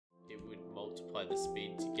multiply the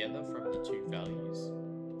speed together from the two values,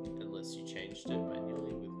 unless you changed it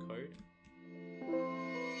manually with code.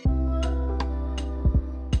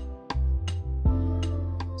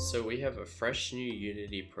 So we have a fresh new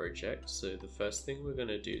Unity project. So the first thing we're going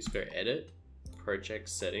to do is go edit, project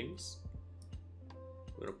settings.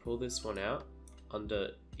 We're going to pull this one out.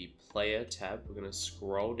 Under the player tab, we're going to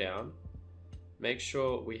scroll down. Make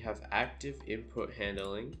sure we have active input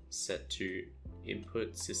handling set to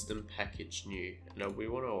input system package new. And we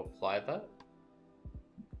want to apply that.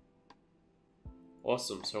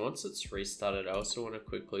 Awesome. So once it's restarted, I also want to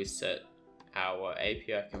quickly set our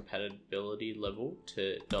API compatibility level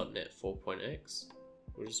to .NET 4.x.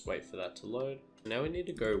 We'll just wait for that to load. Now we need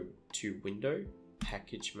to go to Window,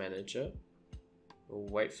 Package Manager.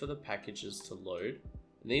 We'll wait for the packages to load.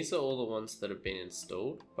 And these are all the ones that have been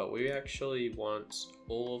installed, but we actually want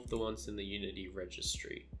all of the ones in the Unity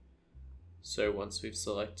registry. So once we've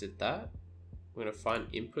selected that, we're going to find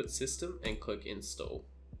Input System and click Install.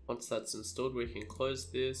 Once that's installed, we can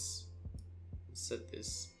close this, set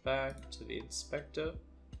this back to the inspector.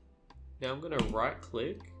 Now I'm going to right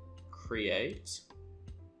click, create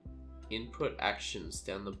input actions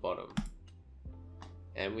down the bottom.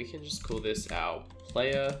 And we can just call this our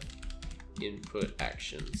player input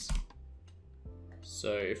actions.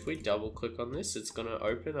 So if we double click on this, it's going to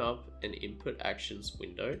open up an input actions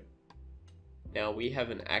window. Now we have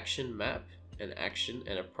an action map, an action,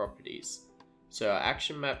 and a properties. So our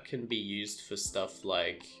action map can be used for stuff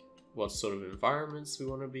like what sort of environments we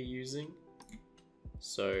want to be using.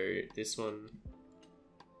 So this one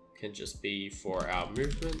can just be for our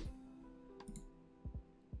movement.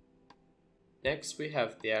 Next we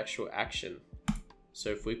have the actual action.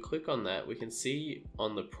 So if we click on that, we can see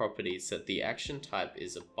on the properties that the action type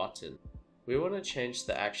is a button. We want to change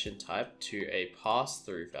the action type to a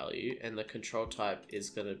pass-through value, and the control type is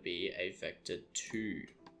going to be a vector2.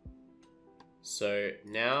 So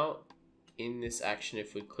now in this action,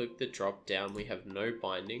 if we click the drop down, we have no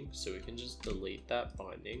binding, so we can just delete that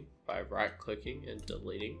binding by right clicking and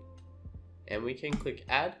deleting. And we can click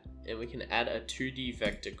add, and we can add a 2D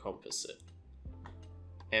vector composite.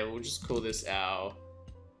 And we'll just call this our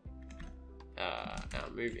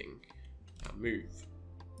move.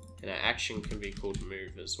 And our action can be called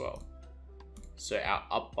move as well. So our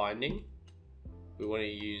up binding, we want to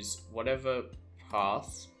use whatever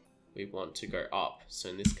path we want to go up. So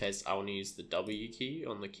in this case, I want to use the W key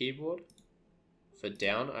on the keyboard. For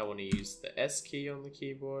down, I want to use the S key on the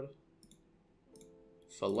keyboard.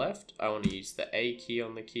 For left, I want to use the A key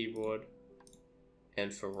on the keyboard.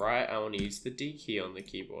 And for right, I want to use the D key on the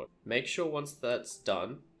keyboard. Make sure once that's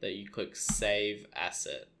done that you click Save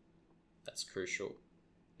Asset. That's crucial.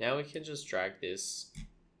 Now we can just drag this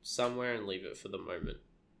somewhere and leave it for the moment.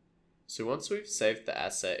 So once we've saved the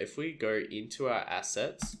asset, if we go into our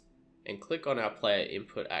assets and click on our player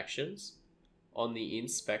input actions, on the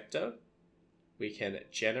inspector, we can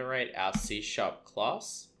generate our C#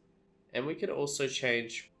 class. And we can also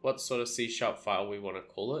change what sort of C# file we want to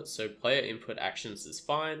call it. So player input actions is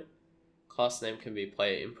fine. Class name can be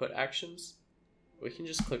player input actions. We can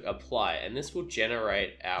just click apply, and this will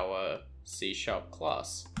generate our C#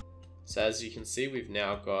 class. So as you can see, we've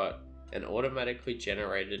now got an automatically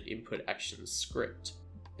generated input actions script.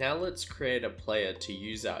 Now let's create a player to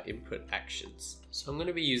use our input actions. So I'm going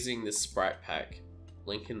to be using this Sprite pack,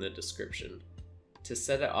 link in the description. To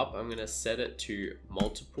set it up, I'm going to set it to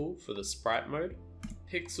multiple for the sprite mode.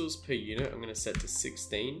 Pixels per unit, I'm going to set to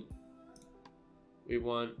 16. We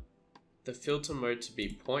want the filter mode to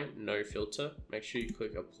be point, no filter. Make sure you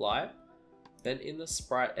click apply. Then in the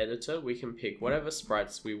sprite editor, we can pick whatever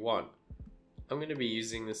sprites we want. I'm going to be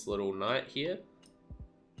using this little knight here.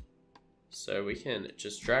 So we can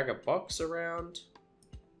just drag a box around.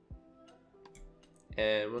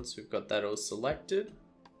 And once we've got that all selected,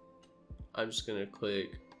 I'm just going to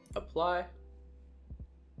click apply,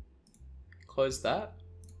 close that,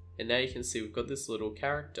 and now you can see we've got this little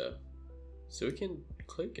character. So we can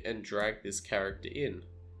click and drag this character in.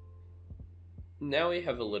 Now we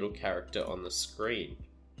have a little character on the screen.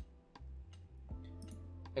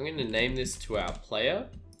 I'm going to name this to our player.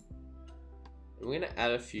 I'm going to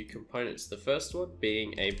add a few components. The first one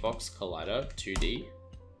being a box collider 2D.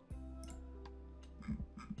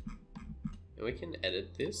 And we can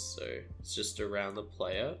edit this, so it's just around the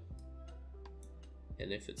player.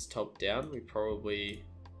 And if it's top down, we probably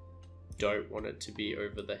don't want it to be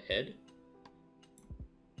over the head.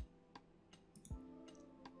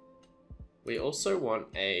 We also want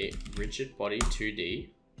a rigid body 2D.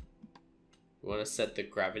 We want to set the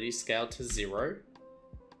gravity scale to 0.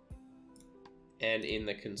 And in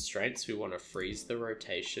the constraints, we want to freeze the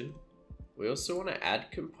rotation. We also want to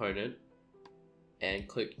add component and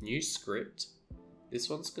click new script. This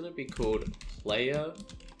one's going to be called player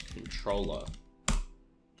controller.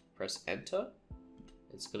 Press enter.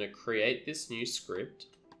 It's going to create this new script.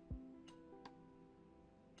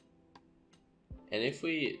 And if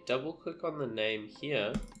we double click on the name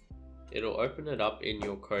here, it'll open it up in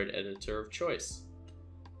your code editor of choice.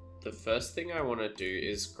 The first thing I want to do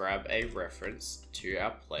is grab a reference to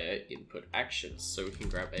our player input actions. So we can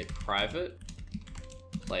grab a private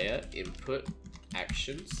player input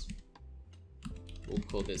actions. We'll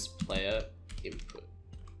call this player input.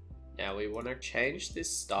 Now we want to change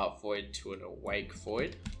this start void to an awake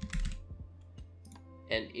void.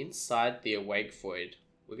 And inside the awake void,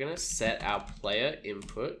 we're going to set our player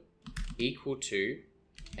input equal to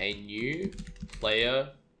a new player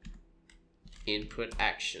input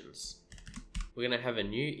actions. We're going to have a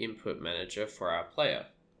new input manager for our player,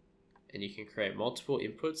 and you can create multiple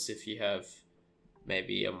inputs if you have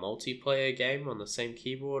maybe a multiplayer game on the same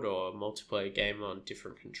keyboard or a multiplayer game on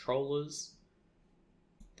different controllers.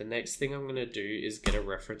 The next thing I'm going to do is get a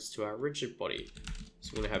reference to our rigid body.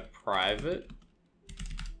 So I'm going to have private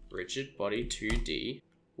rigid body 2D.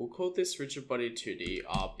 We'll call this rigid body 2D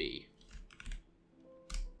RB.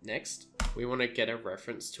 Next, we want to get a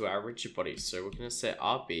reference to our rigid body. So we're going to set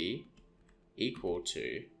RB equal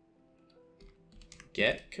to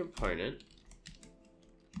get component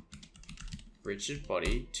rigid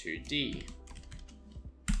body 2D.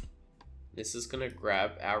 This is going to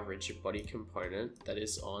grab our rigid body component that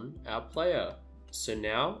is on our player. So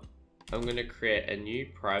now I'm going to create a new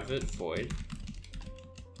private void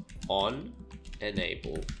on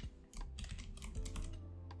enable.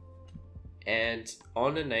 And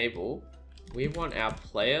on enable, we want our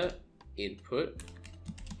player input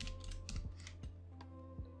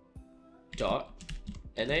dot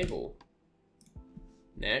enable.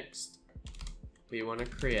 Next, we want to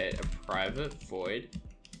create a private void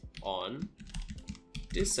on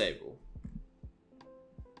disable.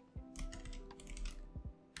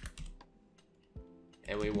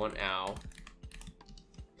 And we want our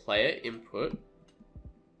player input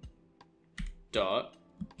dot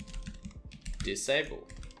disable.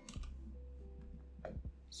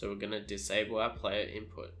 So we're going to disable our player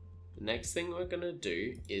input. The next thing we're going to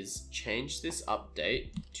do is change this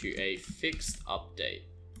update to a fixed update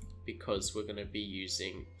because we're going to be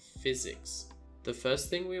using physics. The first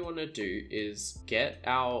thing we want to do is get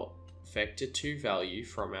our vector2 value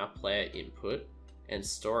from our player input and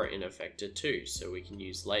store it in a vector2 so we can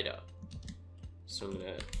use later. So I'm going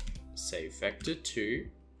to say vector2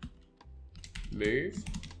 move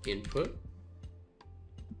input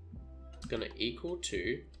is going to equal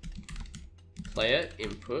to player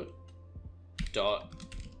input dot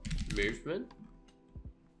movement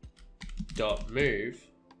dot move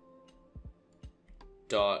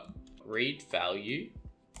dot read value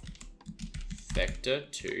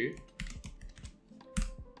vector2.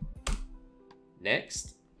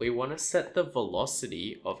 Next, we want to set the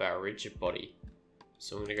velocity of our rigid body.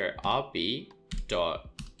 So I'm going to go RB dot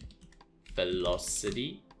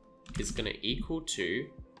velocity is going to equal to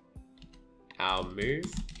our move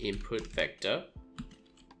input vector.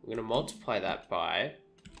 We're going to multiply that by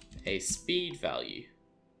a speed value.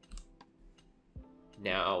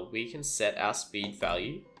 Now we can set our speed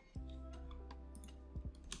value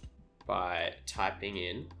by typing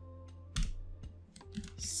in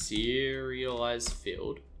serialized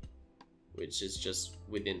field, which is just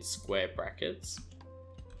within square brackets,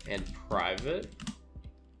 and private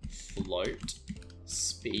float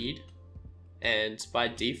speed, and by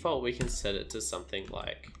default we can set it to something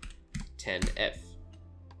like 10f.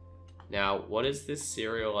 Now, what is this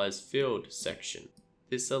serialized field section?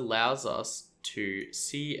 This allows us to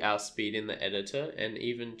see our speed in the editor and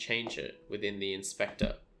even change it within the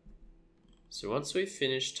inspector. So once we've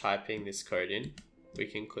finished typing this code in, we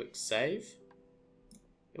can click save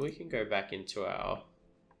and we can go back into our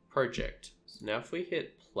project. So now if we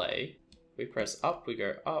hit play, we press up, we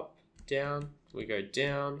go up, down, we go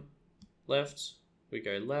down, left, we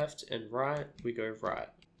go left, and right, we go right.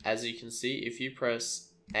 As you can see, if you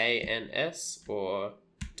press A and S or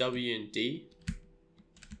W and D,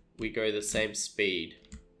 we go the same speed.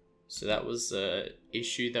 So that was an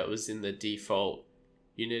issue that was in the default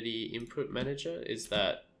Unity input manager, is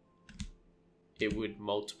that it would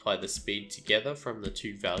multiply the speed together from the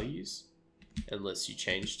two values unless you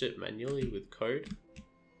changed it manually with code.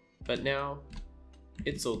 But now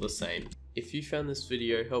it's all the same. If you found this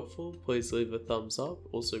video helpful, please leave a thumbs up.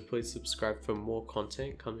 Also, please subscribe for more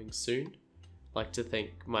content coming soon. I'd like to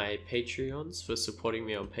thank my Patreons for supporting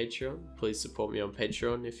me on Patreon. Please support me on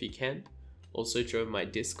Patreon if you can. Also join my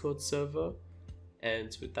Discord server,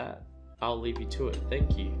 and with that, I'll leave you to it.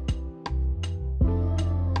 Thank you.